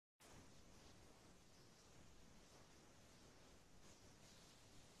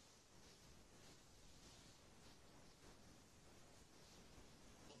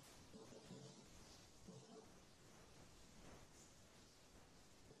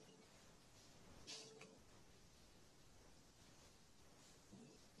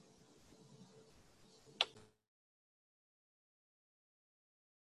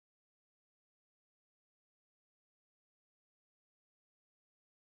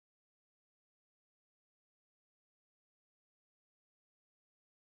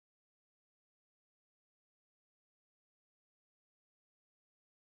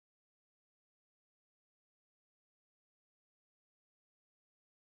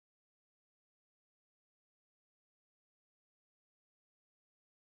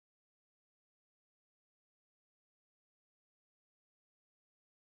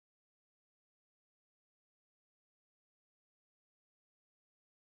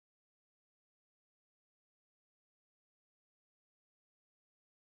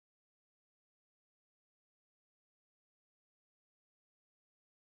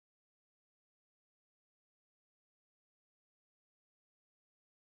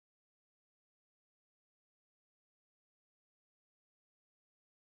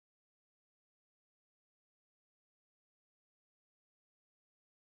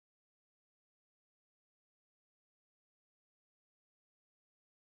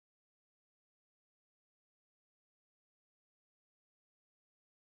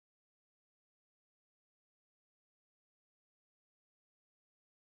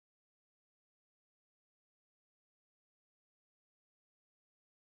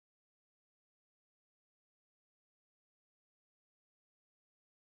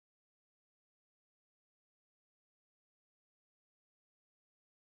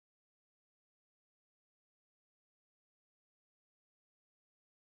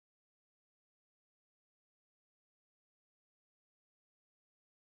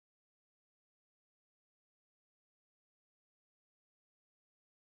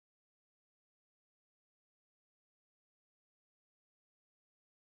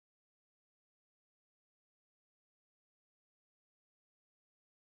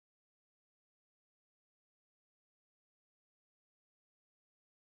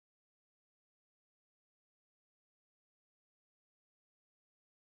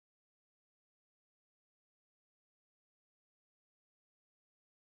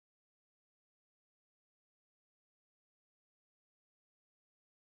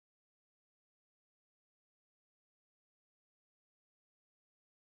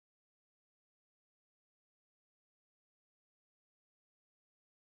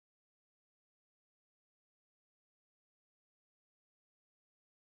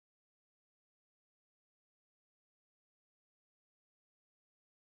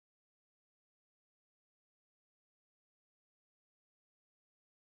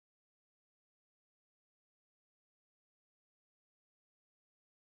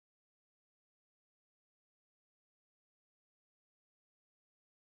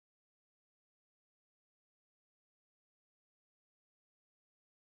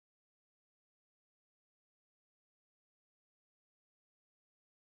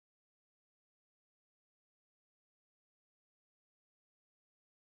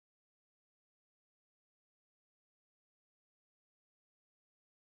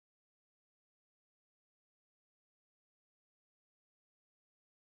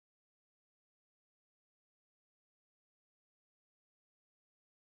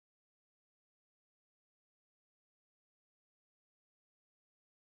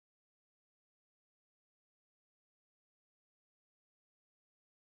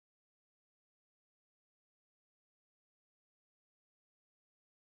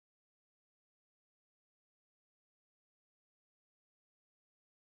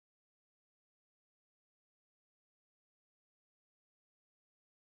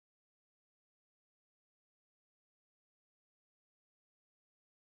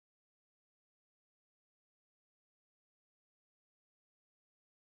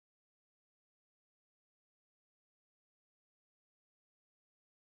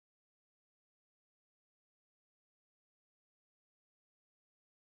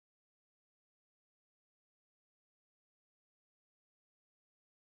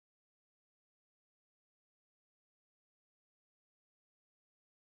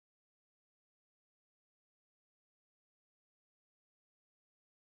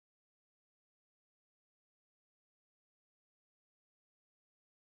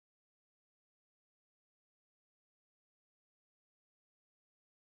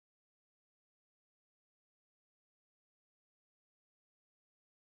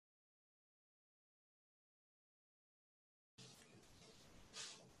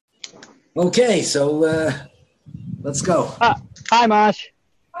Okay, so let's go. Hi, Mosh.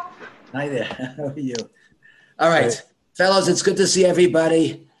 Hi there. How are you? All Great. right, fellows, it's good to see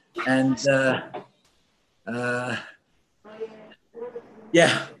everybody. And uh,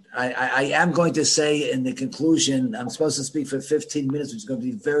 yeah, I am going to say in the conclusion, I'm supposed to speak for 15 minutes, which is going to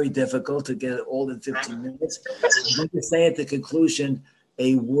be very difficult to get it all in 15 minutes. I'm going to say at the conclusion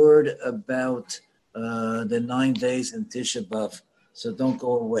a word about the 9 days in Tisha B'Av. So don't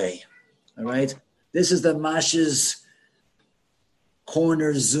go away. All right. This is the Mash's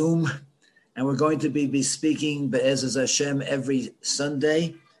Corner Zoom, and we're going to be speaking Be'ezus Hashem every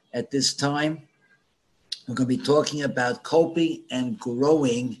Sunday at this time. We're going to be talking about coping and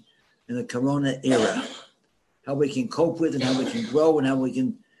growing in the Corona era, how we can cope with and how we can grow and how we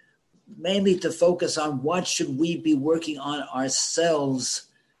can mainly to focus on what should we be working on ourselves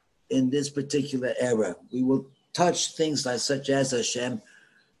in this particular era. We will touch things like such as Hashem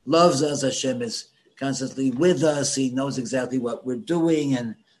loves us. Hashem is constantly with us. He knows exactly what we're doing,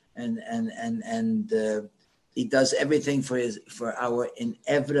 and he does everything for our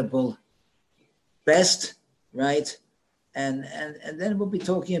inevitable best, right? And then we'll be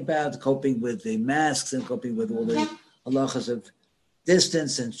talking about coping with the masks and coping with all the halachas of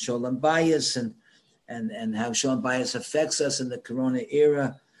distance and shalom bias and how shalom bias affects us in the Corona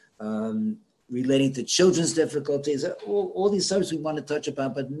era. Relating to children's difficulties, all these subjects we want to touch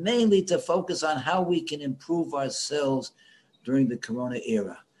upon, but mainly to focus on how we can improve ourselves during the Corona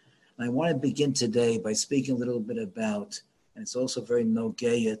era. And I want to begin today by speaking a little bit about, and it's also very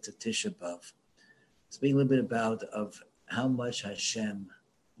nogeya to Tisha B'Av, speaking a little bit about of how much Hashem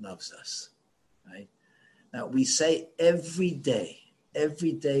loves us, right? Now, we say every day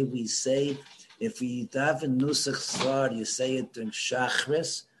we say, if we daven nusach svar, you say it during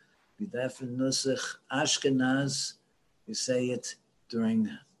Shachris. Daven Nusach Ashkenaz, we say it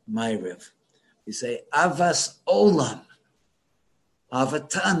during Ma'ariv. We say Avas Olam,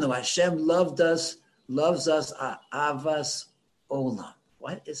 Avatanu. Hashem loves us, Avas Olam.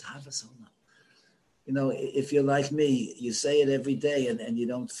 What is Avas Olam? You know, if you're like me, you say it every day and you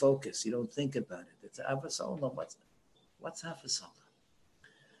don't focus, you don't think about it. It's Avas Olam. What's Avas Olam?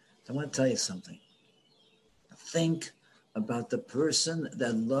 So I want to tell you something. Think about the person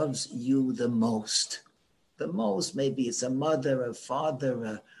that loves you the most. The most, maybe it's a mother, a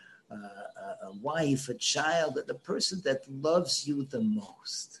father, a wife, a child, the person that loves you the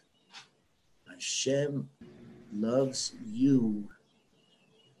most. Hashem loves you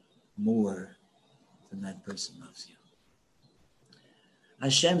more than that person loves you.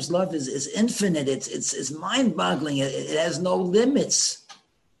 Hashem's love is infinite. It's mind-boggling. It has no limits.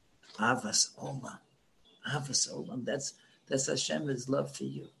 Avas Olam. Avas Olam. That's Hashem's love for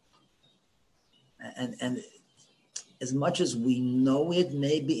you. And as much as we know it,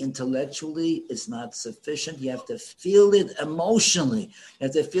 maybe intellectually, it's not sufficient. You have to feel it emotionally. You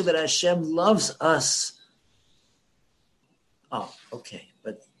have to feel that Hashem loves us. Oh, okay.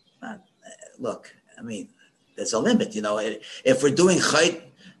 But look, I mean, there's a limit. You know, if we're doing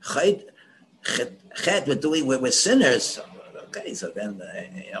chet, we're sinners. Okay, so then,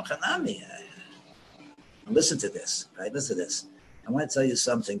 Chanami, listen to this, right? Listen to this. I want to tell you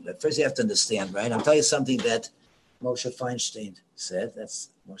something, but first you have to understand, right? I'll tell you something that Moshe Feinstein said. That's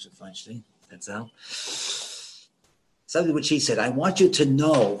Moshe Feinstein. That's Al. Something which he said. I want you to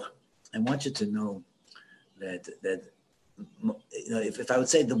know that you know, if I would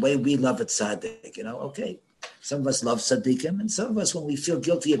say the way we love a tzaddik, you know, okay, some of us love tzaddikim, and some of us, when we feel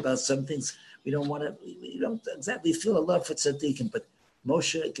guilty about some things, we don't exactly feel a love for tzaddikim, but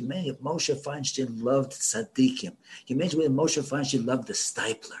Moshe Feinstein loved tzaddikim. You imagine when Moshe Feinstein loved the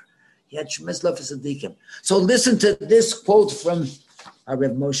Stipler. He had tremendous love for tzaddikim. So listen to this quote from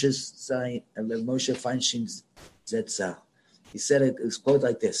Rav Moshe Feinstein Zetzal. He said it was quote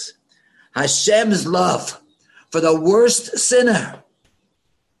like this: Hashem's love for the worst sinner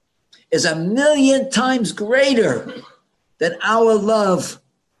is 1,000,000 times greater than our love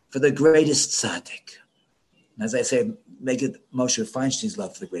for the greatest tzaddik. As I say, make it Moshe Feinstein's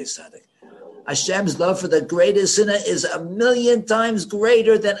love for the greatest tzaddik. Hashem's love for the greatest sinner is 1,000,000 times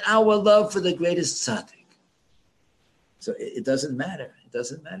greater than our love for the greatest tzaddik. So it doesn't matter. It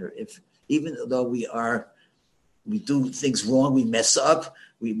doesn't matter if, even though we do things wrong, we mess up,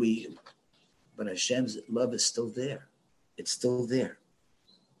 but Hashem's love is still there. It's still there.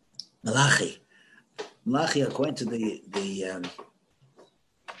 Malachi, according to the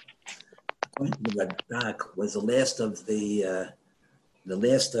Radak, was the last of the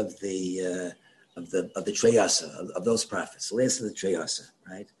Treyasa, of those prophets, the last of the Treyasa,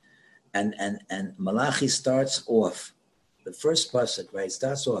 right? And Malachi starts off the first pasuk, right,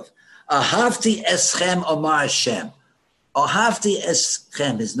 starts off, Ahavti eschem omar Hashem. Ahavti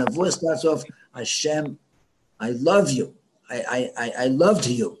eschem. His nevuah starts off, Hashem, I love you. I loved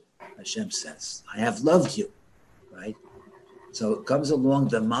you, Hashem says. I have loved you, right? So it comes along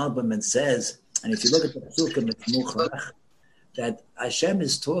the Malbim and says, and if you look at the Psukim, it's Mucharach, that Hashem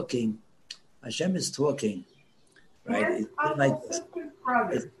is talking, right? His uncles, sisters,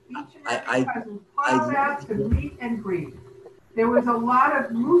 brothers, each and every cousin piled out to meet and greet. There was a lot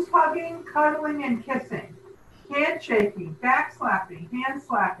of moose hugging, cuddling, and kissing, handshaking, back slapping, hand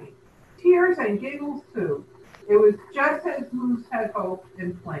slapping, tears and giggles too. It was just as Moose had hoped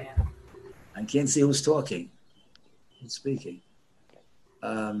and planned. I can't see who's talking, who's speaking.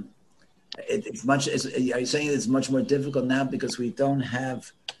 It's much. Are you saying it's much more difficult now because we don't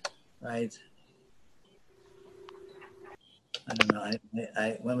have, right? I don't know.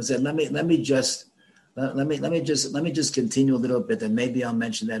 When was it? Let me just continue a little bit, and maybe I'll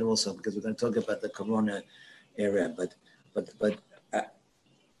mention that also because we're going to talk about the Corona era. But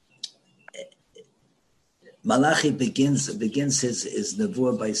Malachi begins his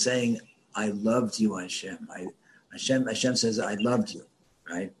nevuah by saying, "I loved you, Hashem." Hashem says, "I loved you,"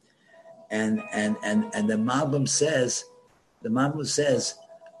 right? And the Malbim says,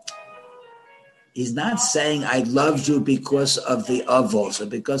 he's not saying I loved you because of the avos or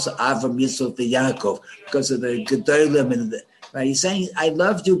because of Avram, Yitzchak, the Yaakov, because of the Gedolim, right? He's saying I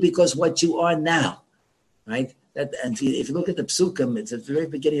loved you because what you are now, right? That, and if you look at the Psukim, it's at the very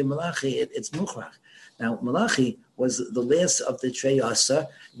beginning of Malachi, it's Muchrach. Now, Malachi was the last of the Trei Asa.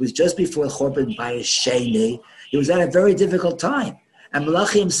 It was just before Chorban Bayis Sheni. It was at a very difficult time. And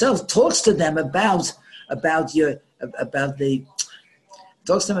Malachi himself talks to them themselves about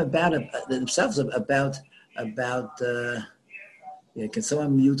can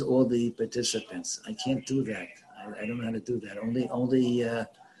someone mute all the participants? I can't do that. I don't know how to do that.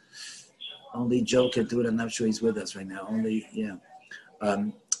 Only Joe can do it. I'm not sure he's with us right now.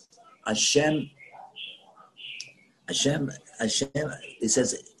 Hashem, it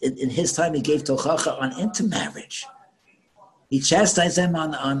says, in his time he gave tochacha on intermarriage. He chastised them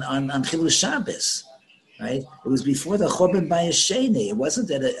on Chilul Shabbos, right? It was before the Chorban Bayis Sheni. It wasn't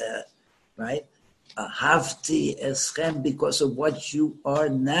that, right? Havti eschem, because of what you are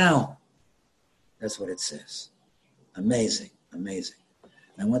now. That's what it says. Amazing. I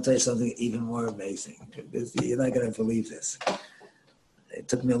want to tell you something even more amazing. You're not going to believe this. It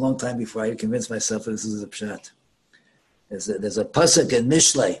took me a long time before I convinced myself that this is a pshat. There's a pasuk in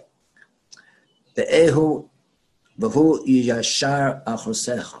Mishlei. Ve'ehu v'hu yashar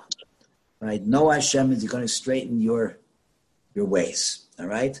achosecha. Right? No Hashem is going to straighten your ways. All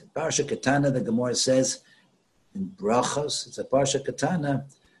right? Parsha Katana, the Gemara says in Brachos, it's a Parsha Katana,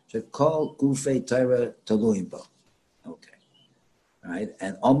 shekol gufei Torah toluim bo. Okay. All right?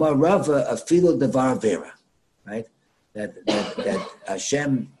 And Omar Rava afilu devar vera. Right? That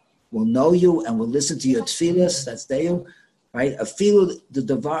Hashem will know you and will listen to your tefillas. That's Deu. Right? Afilu the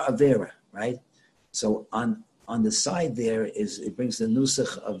devar avera. Right? So on the side there it brings the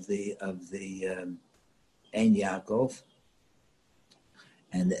nusach of the Ein Yaakov,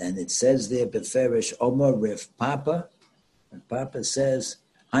 and it says there beferish Omar Rif Papa, and Papa says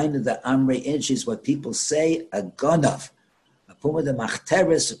Haina the Amri Inch is what people say a ganav, a puma the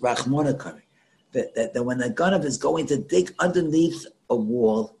machteres rachmonakari, that when a ganav is going to dig underneath a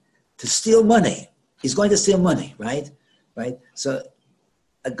wall to steal money, he's going to steal money, right? So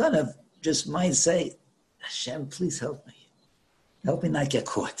a ganav just might say, Hashem, please help me. Help me not get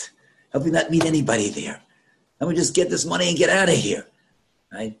caught. Help me not meet anybody there. Let me just get this money and get out of here,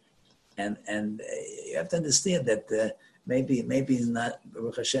 right? And you have to understand that maybe not,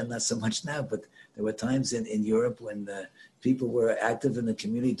 Baruch Hashem, not so much now, but there were times in Europe when people were active in the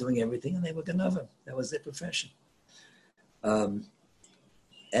community doing everything and they were ganavim. That was their profession.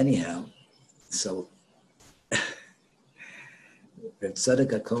 Anyhow, so Reb Tzadok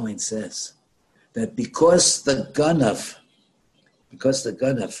HaKohen says that because the Ganav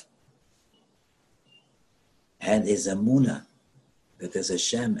had his Amunah, that there's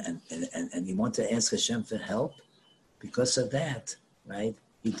Hashem, and he wanted to ask Hashem for help, because of that, right,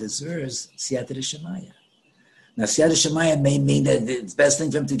 he deserves Siyata D'Shemaya. Now, Siyata D'Shemaya may mean that it's the best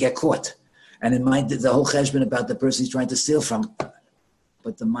thing for him to get caught, and it might, the whole cheshbon about the person he's trying to steal from.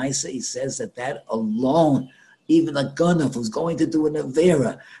 But the Maisa, he says that alone, even a ganav who's going to do an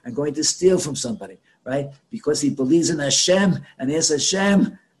avera and going to steal from somebody, right? Because he believes in Hashem and asks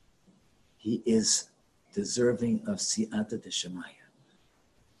Hashem, he is deserving of Siyata D'Shemaya.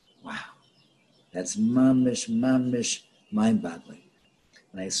 Wow. That's mamish, mind-boggling.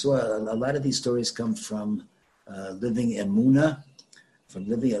 And I saw a lot of these stories come from Living Emunah. From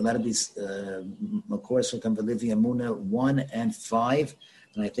Living, a lot of these Makoros will come from Living Emunah 1 and 5.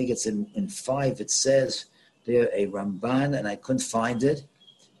 And I think it's in 5, it says there a Ramban, and I couldn't find it.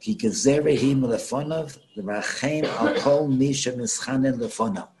 Ki gezerehi melefonav, l'rachem al kol mi shemischanen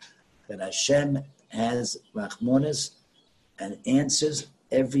lefonav. That Hashem has rachmonis and answers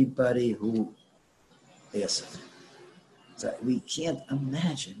everybody who asks it. So we can't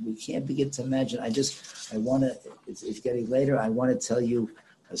imagine. We can't begin to imagine. I want to, it's getting later. I want to tell you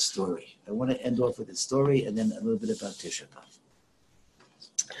a story. I want to end off with a story and then a little bit about Tisha B'Av.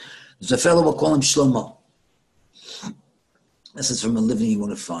 There's a fellow, we'll call him Shlomo. This is from a Living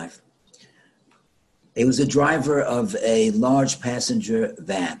Emunah 5. He was a driver of a large passenger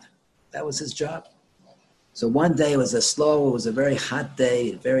van. That was his job. So one day it was a very hot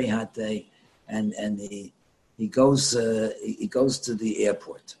day, and he goes to the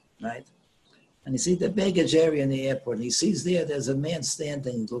airport, right? And you see the baggage area in the airport, and he sees there's a man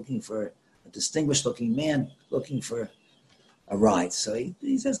standing looking for, a distinguished looking man looking for a ride. So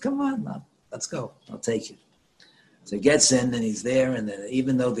he says, come on, let's go, I'll take you. So he gets in and he's there, and then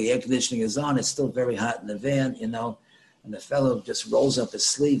even though the air conditioning is on, it's still very hot in the van, and the fellow just rolls up his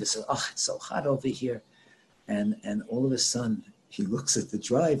sleeve and says, oh, it's so hot over here. And all of a sudden, he looks at the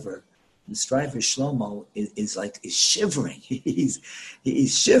driver. This driver, Shlomo, is shivering. He's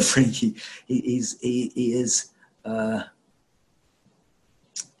shivering. He's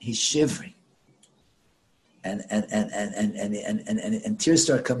shivering. And tears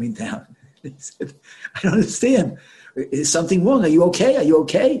start coming down. He said, I don't understand. Is something wrong? Are you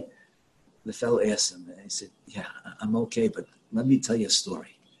okay? The fellow asked him, and he said, yeah, I'm okay, but let me tell you a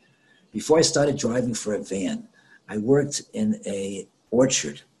story. Before I started driving for a van, I worked in an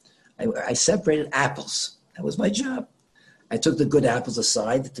orchard. I separated apples. That was my job. I took the good apples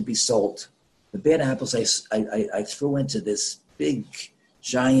aside to be sold. The bad apples I threw into this big,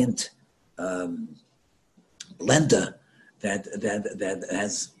 giant blender that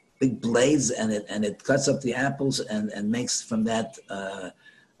has big blades, and it cuts up the apples and makes from that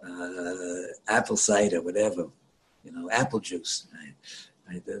apple cider, whatever, apple juice. Right?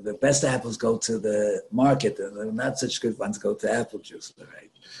 The best apples go to the market. The not such good ones go to apple juice. Right?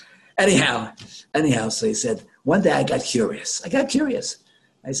 Anyhow, so he said, one day I got curious. I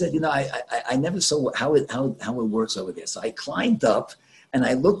said, I never saw how it works over there. So I climbed up and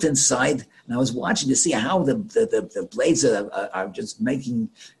I looked inside, and I was watching to see how the blades are just making,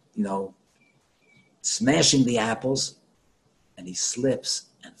 smashing the apples. And he slips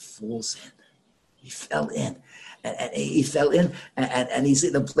and falls in. He fell in. And he fell in, and he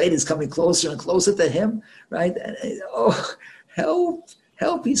said the blade is coming closer and closer to him, right? And oh, help,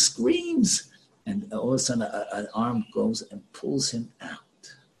 he screams. And all of a sudden, an arm goes and pulls him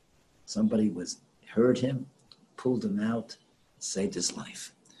out. Somebody heard him, pulled him out, saved his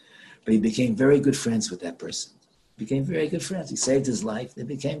life. But he became very good friends with that person. He saved his life. They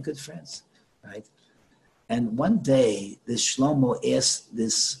became good friends, right? And one day, this Shlomo asked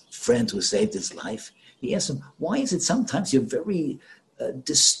this friend who saved his life, he asked him, why is it sometimes you're very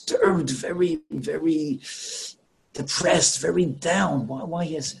disturbed, very, very depressed, very down? Why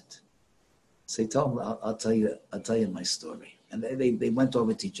is it? So he told him, I'll tell you my story. And they went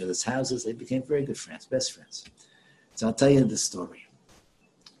over to each other's houses. They became very good friends, best friends. So I'll tell you the story.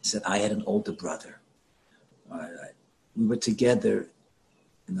 He said, I had an older brother. We were together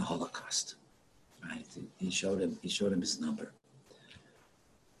in the Holocaust. Right? He showed him his number.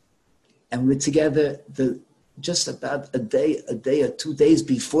 And we're together just about a day or 2 days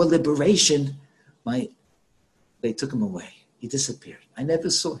before liberation, they took him away. He disappeared. I never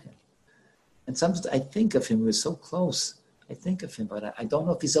saw him. And sometimes I think of him, we were so close. I think of him, but I don't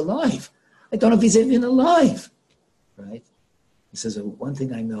know if he's alive. I don't know if he's even alive. Right? He says, one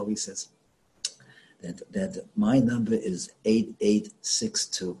thing I know, he says, that my number is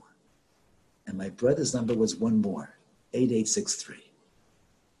 8862. And my brother's number was one more, 8863.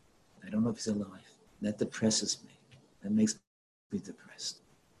 I don't know if he's alive. That depresses me. That makes me depressed.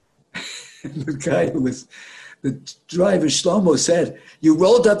 The guy the driver, Shlomo, said, you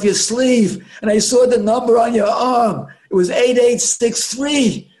rolled up your sleeve and I saw the number on your arm. It was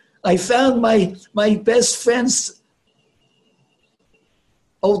 8863. I found my best friend's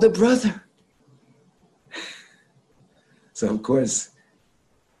older brother. So, of course,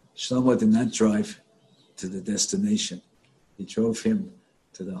 Shlomo did not drive to the destination. He drove him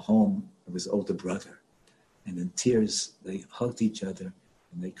to the home of his older brother. And in tears, they hugged each other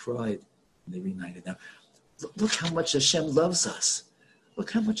and they cried and they reunited. Now, look how much Hashem loves us.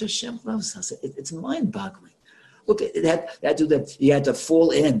 It's mind-boggling. Look, it had to do that. He had to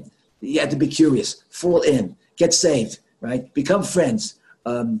fall in. He had to be curious. Fall in. get saved, right? Become friends.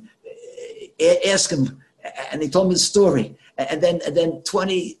 Ask him, and he told me the story. And then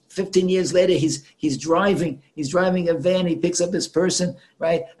 20, 15 years later, he's driving a van. He picks up this person,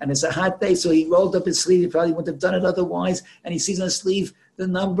 right? And it's a hot day, so he rolled up his sleeve. He probably wouldn't have done it otherwise. And he sees on the sleeve the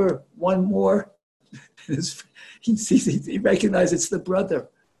number one more. He recognizes it's the brother.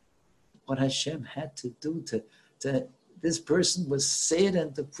 What Hashem had to do to this person was sad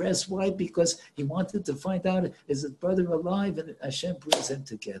and depressed. Why? Because he wanted to find out, is his brother alive? And Hashem brings them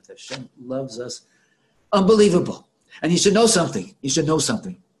together. Hashem loves us. Unbelievable. And you should know something.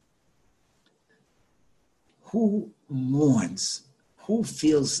 Who mourns? Who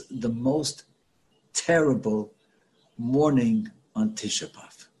feels the most terrible mourning on Tisha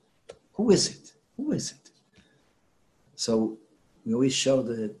B'Av? Who is it? So we always show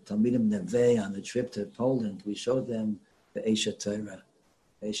the Talmidim Neve on the trip to Poland. We showed them the Eshet Torah.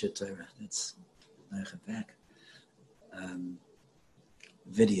 That's back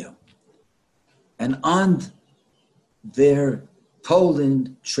video. And on their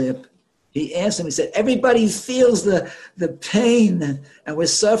Poland trip, he asked them, he said, everybody feels the pain and we're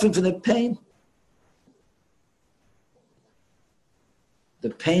suffering from the pain. The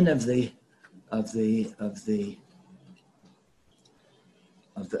pain of the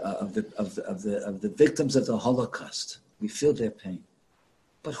victims of the Holocaust. We feel their pain.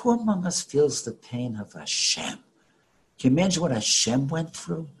 But who among us feels the pain of Hashem? Can you imagine what Hashem went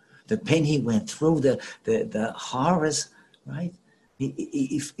through? The pain he went through, the horrors, right?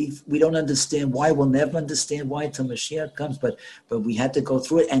 If we don't understand why, we'll never understand why till Mashiach comes, but we had to go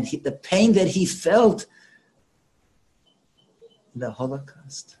through it. And the pain that he felt in the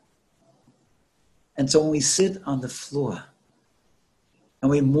Holocaust. And so when we sit on the floor and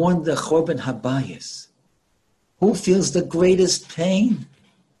we mourn the Chorban Habayis, who feels the greatest pain?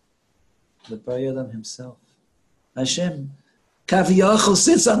 The Bari Olam himself. Hashem. Kaviyachol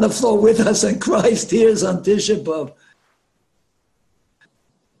sits on the floor with us and cries tears on Tisha B'Av.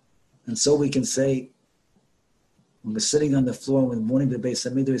 And so we can say, when we're sitting on the floor, when we're mourning the Beis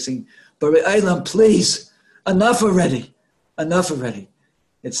Hamikdash, we're saying, Bari Olam, please, enough already.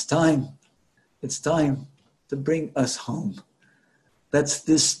 It's time to bring us home. That's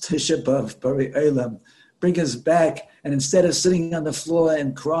this Tisha B'Av, Bari Olam. Bring us back, and instead of sitting on the floor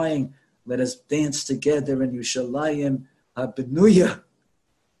and crying, let us dance together in Yerushalayim HaBenuya.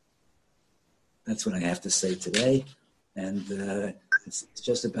 That's what I have to say today, and it's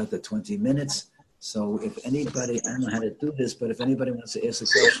just about the 20 minutes. So if anybody, I don't know how to do this, but if anybody wants to ask a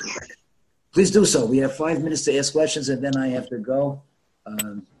question, please do so. We have 5 minutes to ask questions, and then I have to go.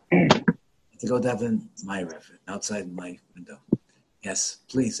 To go down in my refuge, outside my window. Yes,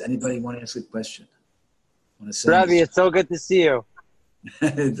 please. Anybody want to ask a question? Rabbi, it's so good to see you.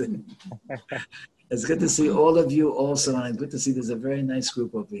 It's good to see all of you also, and it's good to see there's a very nice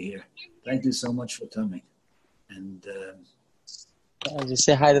group over here. Thank you so much for coming. And just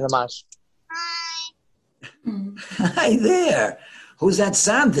say hi to the Mash. Hi there. Who's that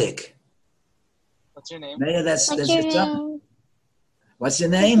Sandik? What's your name? Maya, that's your son. What's your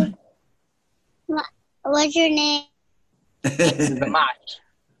name? What's your name? The Mash.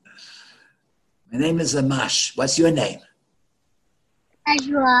 My name is Amash. What's your name?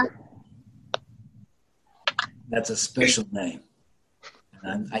 Ezra. That's a special name.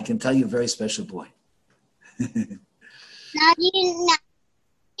 And I can tell you, a very special boy.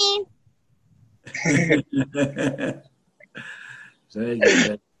 Very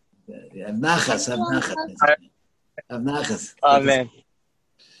good. Avnachas. Amen.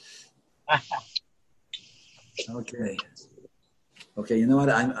 Okay. You know what?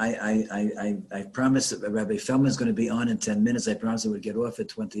 I promised that Rabbi Feldman is going to be on in 10 minutes. I promised I would get off at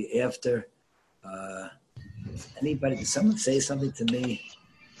 20 after. Did someone say something to me?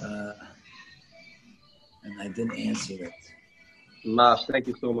 And I didn't answer it. Mash, thank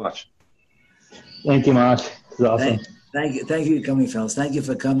you so much. Thank you, Mash. It's awesome. Thank you for coming, fellas. Thank you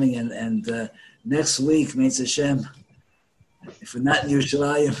for coming. And next week, Meitz Hashem, if we're not in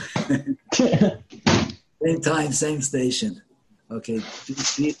Yerushalayim, same time, same station. Okay,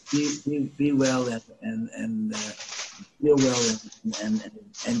 be well and feel well and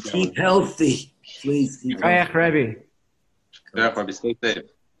keep healthy, please. Keep healthy. Rabbi. Rabbi, stay safe.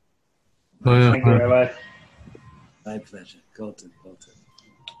 Thank you very much. My pleasure. Go to.